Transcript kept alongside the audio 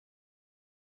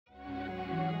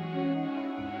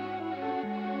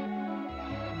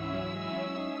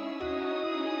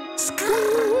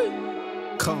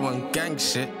Come on, gang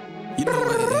shit. You know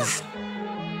what it is.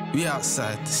 We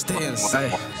outside, stay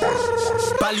inside.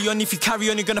 Bally on, if you carry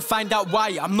on, you're gonna find out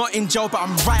why. I'm not in jail, but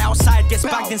I'm right outside. Gets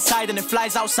bagged inside and it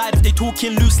flies outside. If they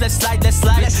talking loose, let's slide, let's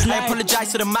slide. I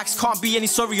apologize to the max, can't be any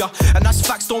sorrier. And that's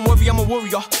facts, don't worry, I'm a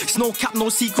warrior. It's no cap, no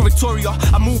secret, Victoria.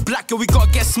 I'm all black, yo, we gotta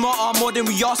get smarter. More than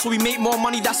we are, so we make more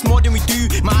money, that's more than we do.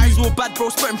 My eyes all bad, bro,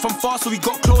 spurting from far, so we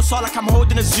got closer like I'm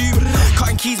holding a zoo.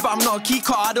 Cutting keys, but I'm not a key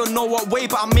cutter. I don't know what way,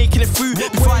 but I'm making it through.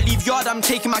 Before I leave yard, I'm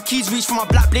taking my keys. Reach for my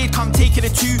black blade, come taking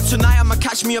it too. Tonight I'ma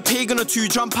catch me a pagan or two.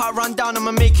 Jump out, run down,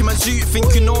 I'ma make him a zoo.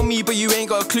 Think you know me, but you ain't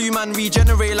got a clue, man.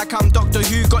 Regenerate like I'm Doctor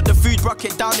Who. Got the food, rock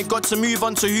it down, it got to move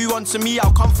on to who, on to me,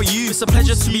 I'll come for you. It's a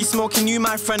pleasure to be smoking you,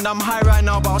 my friend. I'm high right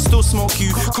now, but I'll still smoke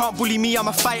you. Can't bully me, I'm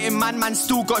a fighting man. Man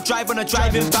still got drive on a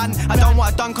driving van. I done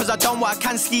what I done, cause I done what I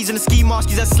can. Skis and a ski mask,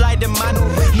 he's a sliding man.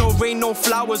 No rain, no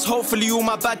flowers. Hopefully all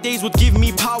my bad days would give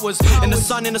me powers. In the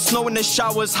sun, in the snow, in the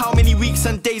showers. How many weeks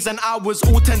and days and hours?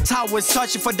 All 10 towers.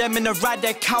 Searching for them in the ride,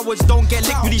 they're cowards. Don't get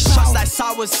licked with these shots like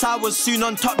sours. Soon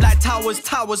on top like towers.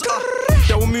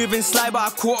 They were moving slide, but I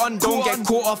caught on. Don't get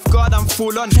caught off guard, I'm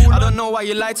full on. I don't know why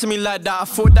you lied to me like that. I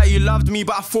thought that you loved me,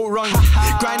 but I thought wrong.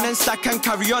 Grind and stack and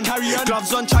carry on.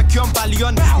 Gloves on, track you on, bally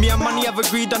on. Me and money have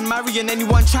agreed on marrying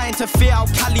anyone trying to fear, I'll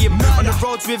cali him. On the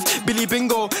roads with Billy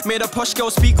Bingo. Made a posh girl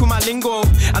speak with my lingo.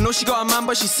 I know she got a man,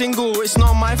 but she's single. It's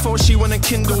not my fault, she wanna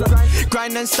kindle.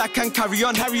 Grind and stack and carry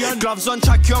on. Gloves on,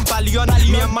 track you on, bally on.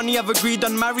 Me and money have agreed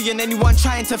on marrying anyone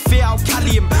trying to fear, I'll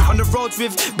cali him. On the roads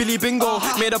with Billy Bingo.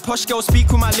 Made a posh girl speak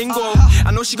with my lingo.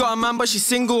 I know she got a man, but she's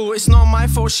single. It's not my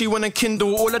fault, she wanna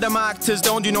kindle. All of them are actors,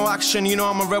 don't do no action. You know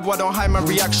I'm a rebel, I don't hide my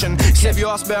reaction. Save your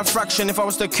ass by a fraction. If I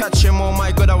was to catch him, oh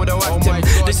my god, I would've whacked him.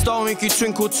 This style make you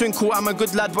twinkle, twinkle. I'm a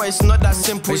good lad, but it's not that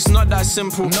simple. It's not that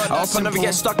simple. I hope I never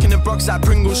get stuck in the box that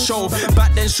Pringles show.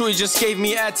 Back then, sure, he just gave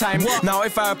me airtime. Now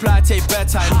if I reply, I take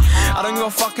bedtime. I don't give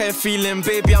a fuck how you're feeling,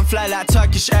 baby. I'm fly like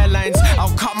Turkish Airlines.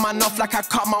 I'll cut man off like I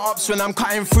cut my ups when I'm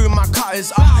cutting through my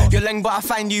cutters. You're leng, but I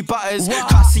find you butters.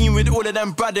 Can't see you with all of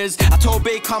them brothers. I told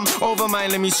Bay, come over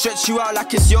mine, let me stretch you out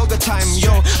like it's yoga time.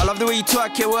 Yo, I love the way you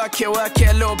twerk it, work it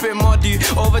a little bit more, do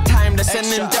overtime. They're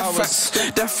sending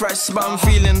death threats, but I'm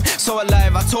feeling so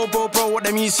alive. I told bro what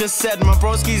them youths just said. My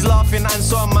broski's laughing and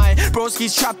so am I.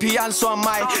 Broski's trappy and so am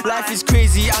I. Life is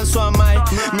crazy and so am I.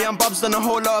 Me and Bob's done a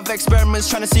whole lot of experiments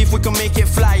trying to see if we can make it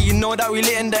fly. You know that we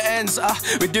lit in the ends,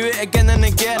 we do it again and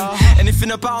again.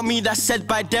 Anything about me that's said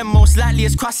by them, most likely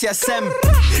it's Kwasi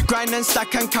SM. Grind and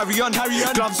stack and carry on.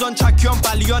 Gloves on, track you on,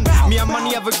 bally on. Me and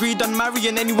money have agreed on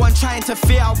marrying anyone trying to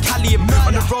fear, I'll cali him.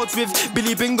 On the roads with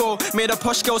Billy Bingo. Made a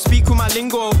posh girl speak with my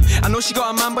lingo. I know she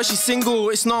got a man, but she's single.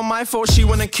 It's not my fault, she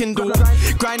wanna kindle.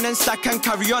 Grind and stack and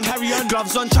carry on.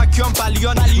 Gloves on, track you on, bally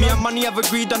on. Me and money have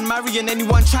agreed on marrying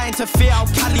anyone trying to fear, I'll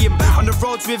cali him. On the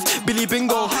roads with Billy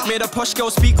Bingo. Made a posh girl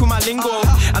speak with my lingo.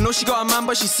 I know she got a man,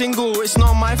 but she's single. It's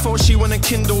not my fault, she wanna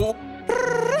kindle.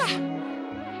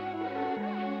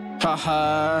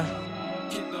 Haha.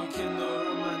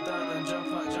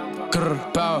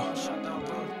 Grr, bow.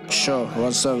 Sure,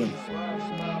 1-7.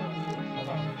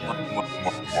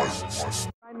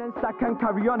 Grind and stack and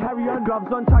carry on.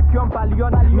 Gloves on, track you on, bally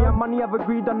on. Me and money have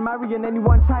agreed on marrying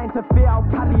anyone trying to fear, I'll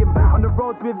cali him. On the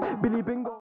roads with Billy Bingo.